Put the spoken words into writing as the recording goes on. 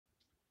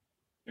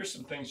Here's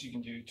some things you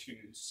can do to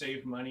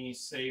save money,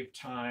 save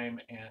time,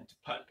 and to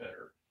putt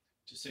better.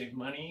 To save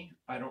money,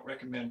 I don't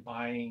recommend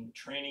buying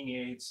training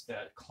aids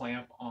that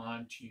clamp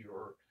on to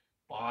your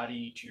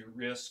body, to your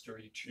wrist, or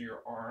to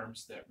your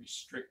arms that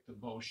restrict the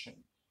motion.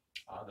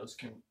 Those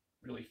can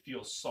really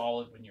feel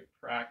solid when you're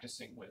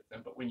practicing with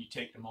them, but when you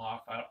take them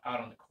off out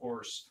on the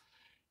course,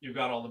 you've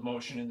got all the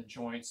motion in the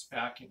joints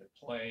back into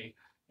play,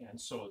 and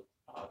so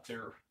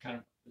they're kind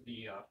of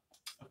the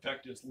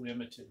effect is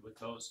limited with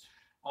those.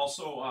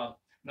 Also,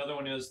 another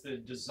one is the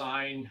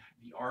design,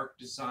 the arc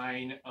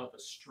design of a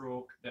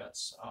stroke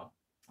that's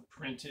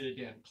printed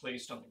and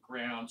placed on the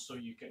ground, so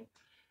you can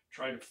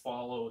try to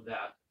follow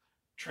that,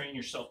 train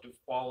yourself to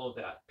follow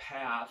that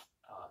path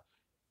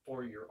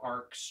for your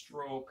arc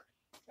stroke.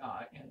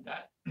 And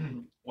that,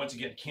 once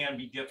again, can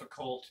be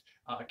difficult.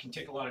 It can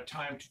take a lot of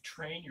time to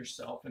train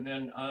yourself. And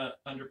then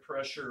under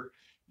pressure,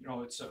 you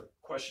know, it's a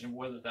question of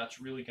whether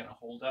that's really going to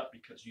hold up,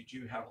 because you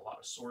do have a lot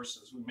of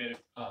sources. We made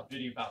a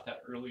video about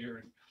that earlier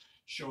and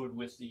showed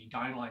with the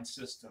DynAlign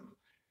system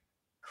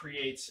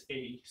creates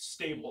a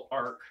stable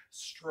arc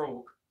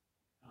stroke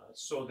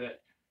so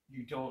that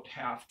you don't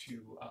have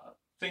to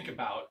think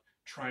about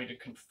trying to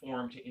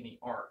conform to any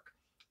arc.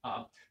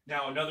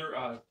 Now,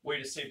 another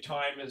way to save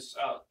time is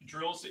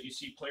drills that you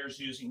see players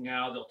using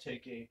now. They'll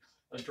take a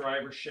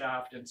driver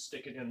shaft and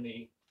stick it in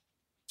the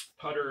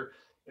putter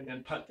and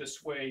then putt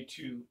this way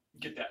to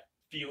get that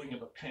feeling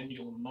of a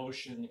pendulum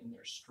motion in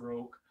their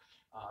stroke.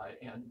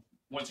 And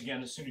once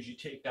again, as soon as you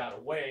take that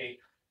away,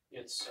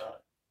 it's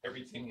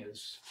everything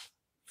is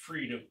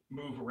free to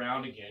move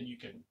around again. You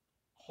can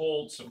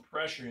hold some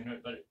pressure in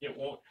it, but it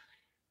won't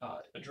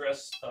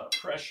address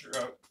pressure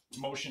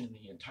motion in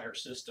the entire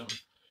system.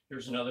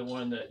 Here's another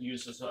one that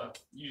uses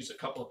use a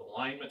couple of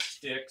alignment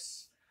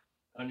sticks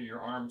under your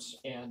arms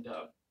and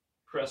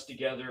press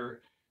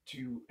together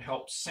to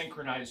help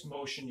synchronize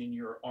motion in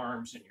your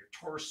arms and your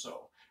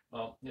torso.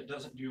 Well, it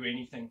doesn't do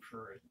anything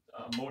for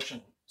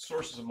motion,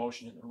 sources of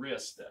motion in the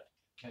wrist that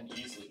can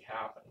easily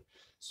happen.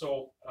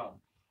 So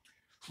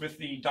with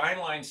the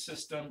DynAlign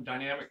system,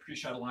 dynamic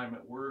pre-shot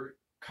alignment, we're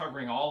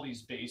covering all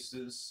these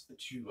bases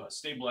to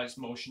stabilize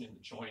motion in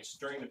the joints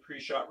during the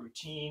pre-shot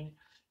routine,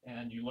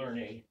 and you learn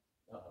a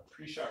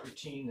pre-shot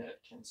routine that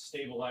can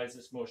stabilize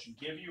this motion,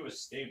 give you a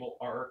stable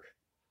arc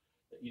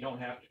that you don't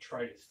have to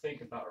try to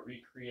think about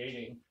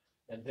recreating.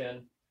 And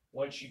then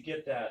once you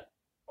get that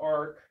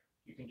arc,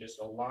 you can just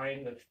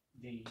align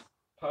the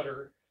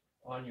putter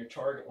on your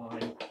target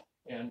line,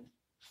 and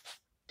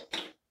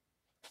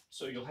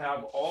so you'll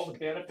have all the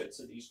benefits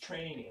of these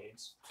training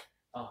aids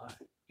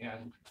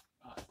and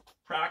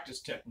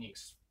practice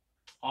techniques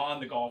on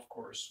the golf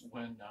course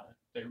when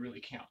they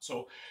really count.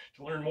 So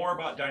to learn more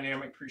about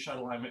dynamic pre-shot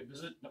alignment,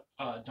 visit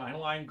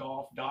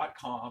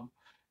DynAlignGolf.com,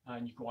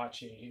 and you can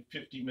watch a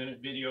 50-minute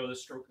video of the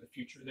Stroke of the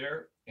Future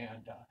there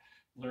and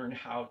learn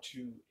how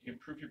to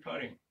improve your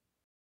putting.